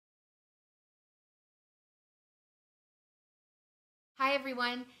Hi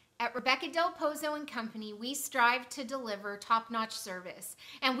everyone. At Rebecca Del Pozo and Company, we strive to deliver top-notch service.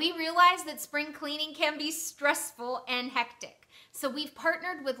 And we realize that spring cleaning can be stressful and hectic. So we've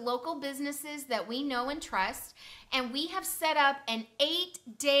partnered with local businesses that we know and trust, and we have set up an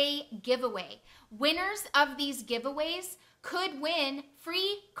 8-day giveaway. Winners of these giveaways could win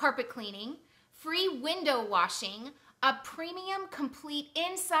free carpet cleaning, free window washing, a premium complete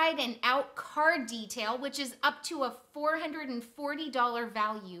inside and out car detail, which is up to a $440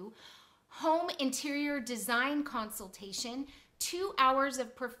 value, home interior design consultation, 2 hours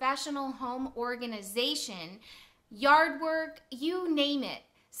of professional home organization, yard work, you name it.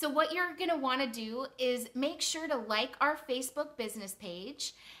 So what you're gonna wanna do is make sure to like our Facebook business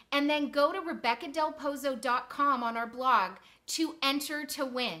page and then go to RebeccaDelPozo.com on our blog to enter to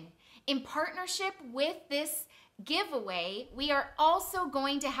win. In partnership with this giveaway, we are also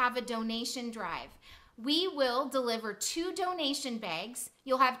going to have a donation drive. We will deliver 2 donation bags.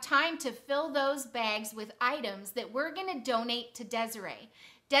 You'll have time to fill those bags with items that we're going to donate to Desiree.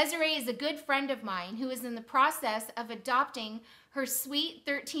 Desiree is a good friend of mine who is in the process of adopting her sweet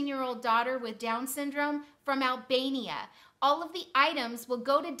 13-year-old daughter with Down syndrome from Albania. All of the items will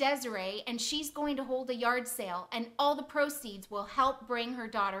go to Desiree, and she's going to hold a yard sale, and all the proceeds will help bring her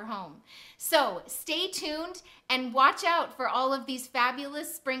daughter home. So stay tuned and watch out for all of these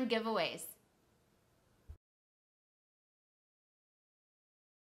fabulous spring giveaways.